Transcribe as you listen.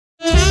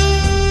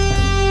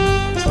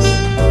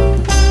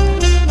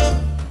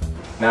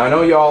Now I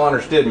know you all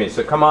understood me,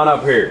 so come on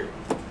up here.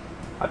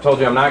 I told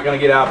you I'm not going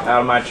to get out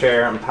of my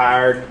chair. I'm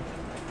tired.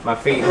 My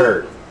feet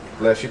hurt.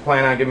 Unless you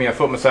plan on giving me a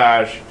foot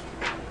massage,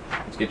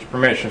 let's get your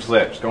permission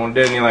slips. Going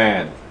to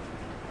Disneyland.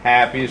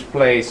 Happiest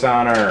place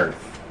on earth.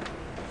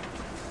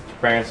 Get your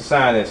parents to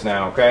sign this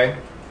now, okay?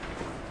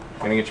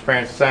 Gonna get your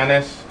parents to sign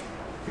this?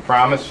 You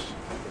promise?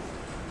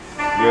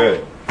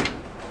 Good.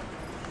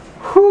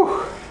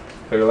 Whew.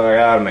 Took a lot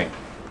out of me.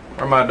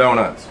 Where are my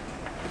donuts?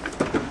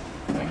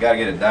 I gotta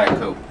get a Diet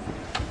Coke.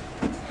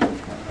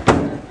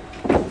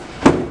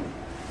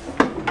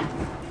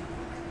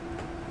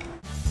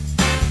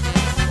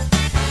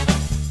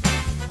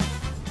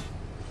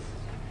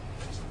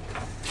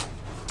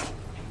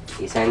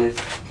 You signed this?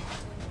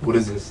 What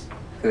is this?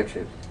 Field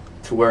trip.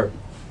 To where?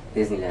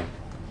 Disneyland.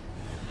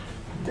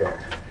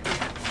 There.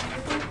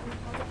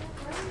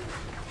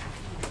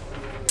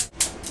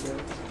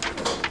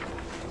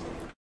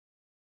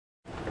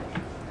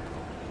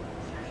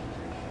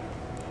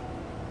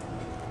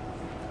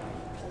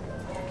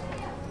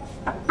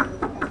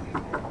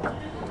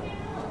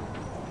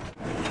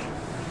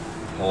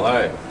 Well,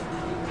 hey.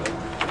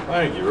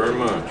 Thank you very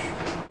much.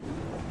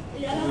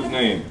 What's his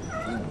name?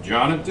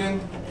 Jonathan?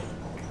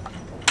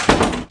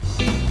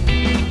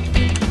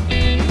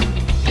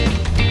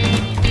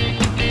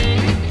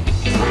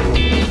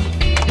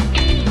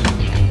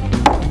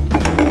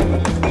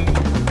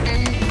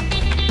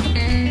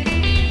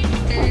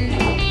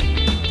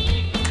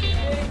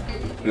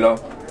 Hello?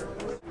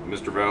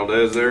 Mr.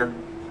 Valdez there?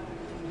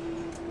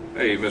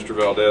 Hey, Mr.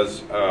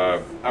 Valdez.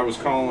 I was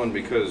calling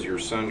because your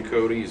son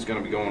Cody is going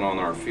to be going on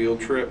our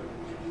field trip.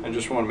 I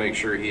just want to make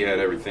sure he had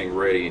everything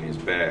ready in his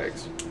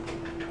bags.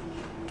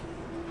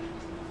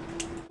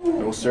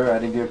 No, sir, I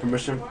didn't get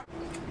permission.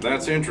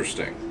 That's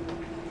interesting.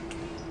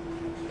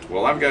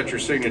 Well, I've got your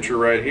signature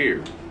right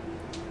here.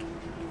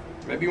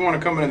 Maybe you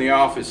want to come into the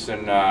office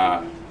and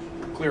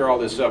clear all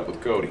this up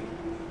with Cody.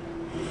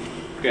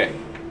 Okay,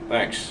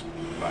 thanks.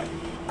 Bye.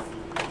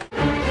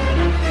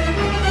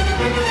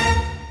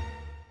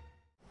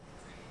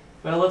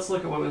 Well, let's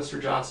look at what Mr.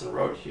 Johnson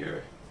wrote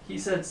here. He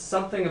said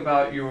something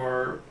about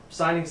your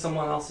signing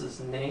someone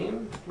else's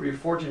name. Were you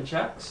forging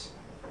checks?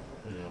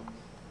 No.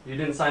 You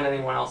didn't sign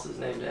anyone else's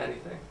name to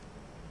anything.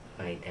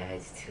 My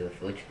dad's to a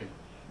field trip.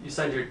 You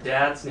signed your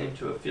dad's name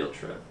to a field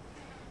trip.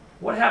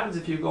 What happens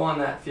if you go on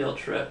that field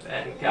trip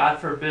and, God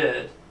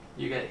forbid,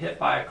 you get hit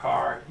by a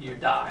car, you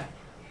die?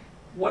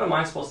 What am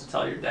I supposed to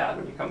tell your dad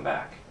when you come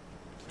back?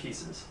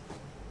 Pieces.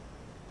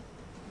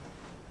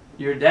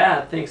 Your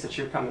dad thinks that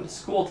you're coming to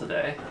school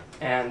today,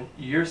 and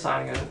you're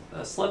signing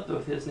a slip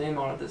with his name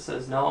on it that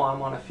says, no,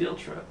 I'm on a field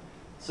trip.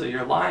 So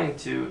you're lying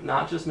to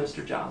not just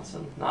Mr.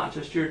 Johnson, not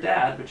just your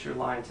dad, but you're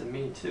lying to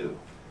me too.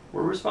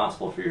 We're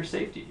responsible for your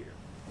safety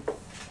here.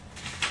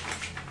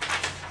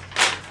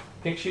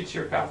 Pink sheet's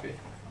your copy.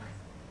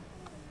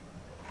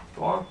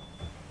 Go on.